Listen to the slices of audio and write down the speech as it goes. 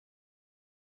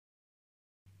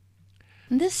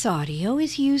This audio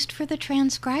is used for the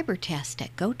transcriber test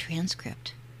at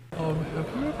GoTranscript. Have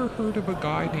you ever heard of a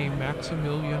guy named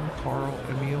Maximilian Karl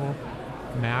Emil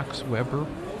Max Weber?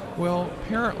 Well,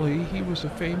 apparently he was a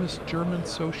famous German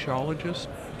sociologist,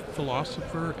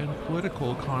 philosopher, and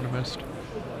political economist,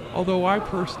 although I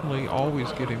personally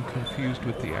always get him confused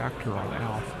with the actor on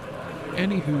Alf.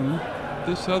 Anywho,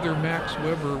 this other Max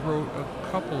Weber wrote a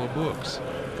couple of books,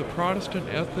 The Protestant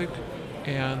Ethic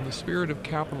and The Spirit of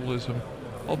Capitalism,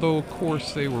 although of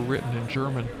course they were written in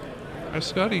German. I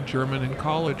studied German in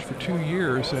college for 2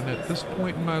 years, and at this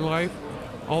point in my life,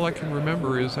 all I can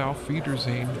remember is Auf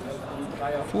Wiedersehen.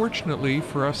 Fortunately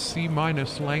for us C-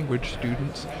 language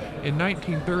students, in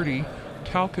 1930,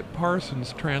 Talcott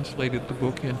Parsons translated the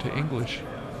book into English.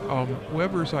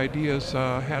 Weber's ideas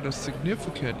had a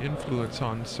significant influence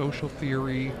on social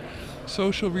theory,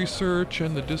 social research,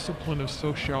 and the discipline of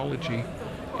sociology.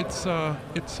 It's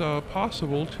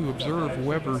possible to observe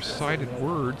Weber's cited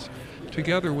words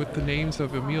together with the names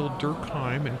of Emil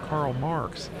Durkheim and Karl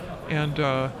Marx, and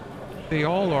they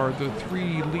all are the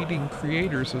three leading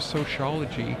creators of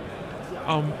sociology.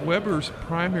 Weber's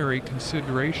primary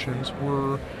considerations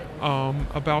were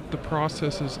about the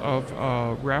processes of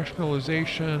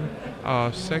rationalization,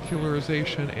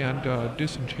 secularization, and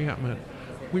disenchantment,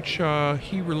 which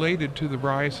he related to the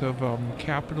rise of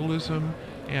capitalism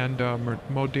and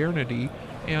modernity,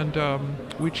 and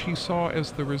which he saw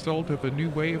as the result of a new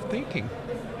way of thinking.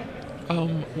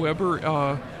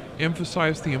 Weber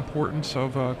emphasized the importance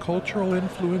of cultural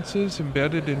influences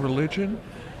embedded in religion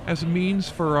as a means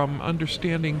for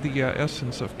understanding the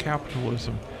essence of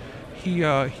capitalism.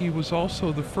 He was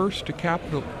also the first to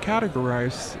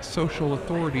categorize social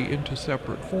authority into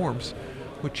separate forms,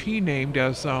 which he named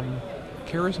as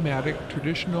charismatic,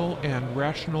 traditional, and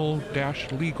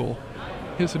rational-legal.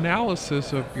 His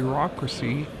analysis of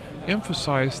bureaucracy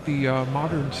emphasized the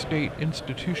modern state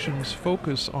institution's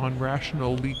focus on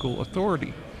rational legal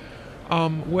authority.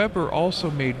 Weber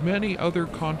also made many other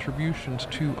contributions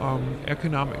to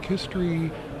economic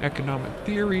history, economic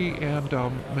theory, and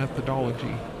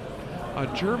methodology.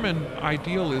 German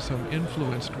idealism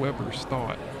influenced Weber's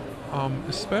thought.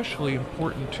 Especially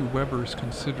important to Weber's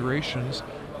considerations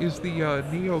is the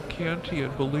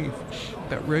neo-Kantian belief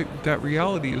that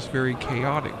reality is very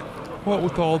chaotic, what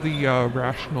with all the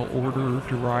rational order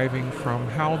deriving from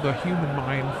how the human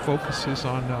mind focuses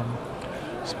on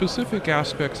specific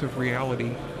aspects of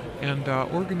reality and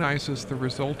organizes the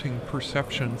resulting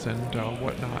perceptions and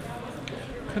whatnot.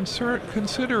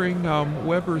 Considering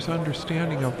Weber's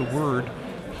understanding of the word,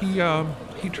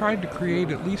 he tried to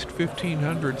create at least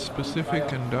 1,500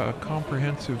 specific and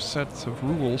comprehensive sets of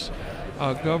rules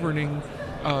governing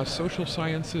social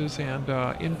sciences and,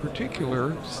 in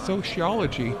particular,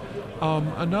 sociology,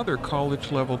 another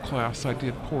college-level class I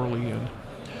did poorly in.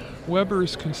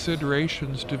 Weber's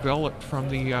considerations developed from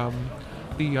the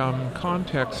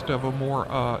context of a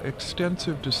more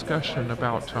extensive discussion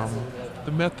about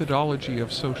the methodology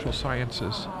of social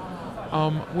sciences.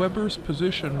 Weber's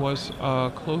position was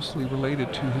closely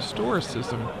related to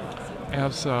historicism,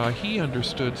 as he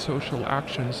understood social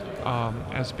actions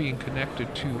as being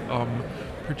connected to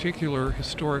particular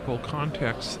historical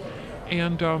contexts,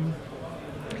 and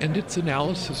its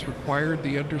analysis required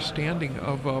the understanding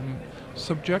of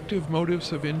subjective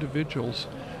motives of individuals.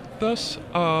 Thus,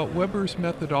 Weber's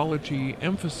methodology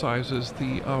emphasizes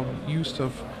the use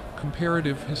of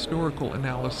comparative historical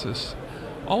analysis.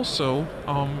 Also,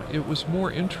 it was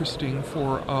more interesting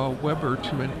for Weber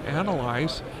to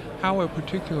analyze how a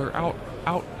particular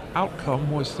outcome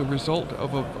was the result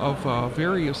of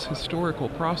various historical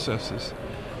processes.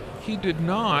 He did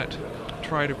not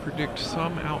try to predict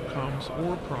some outcomes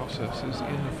or processes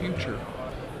in the future.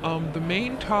 The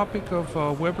main topic of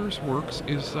Weber's works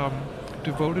is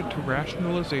devoted to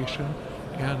rationalization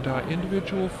and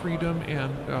individual freedom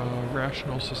and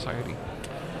rational society.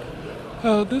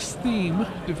 This theme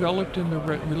developed in the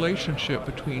relationship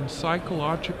between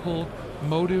psychological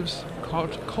motives,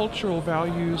 cultural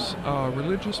values,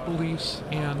 religious beliefs,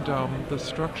 and the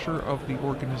structure of the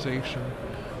organization,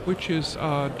 which is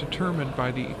determined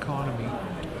by the economy.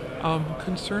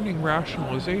 Concerning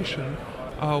rationalization,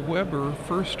 Weber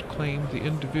first claimed the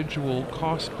individual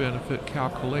cost-benefit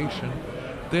calculation,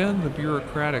 then the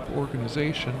bureaucratic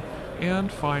organization,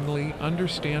 and finally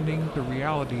understanding the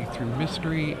reality through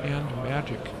mystery and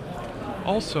magic.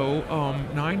 Also,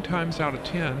 9 times out of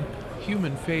 10,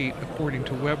 human fate, according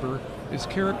to Weber, is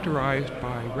characterized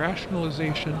by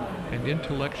rationalization and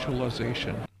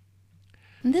intellectualization.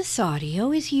 This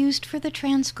audio is used for the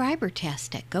transcriber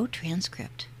test at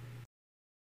GoTranscript.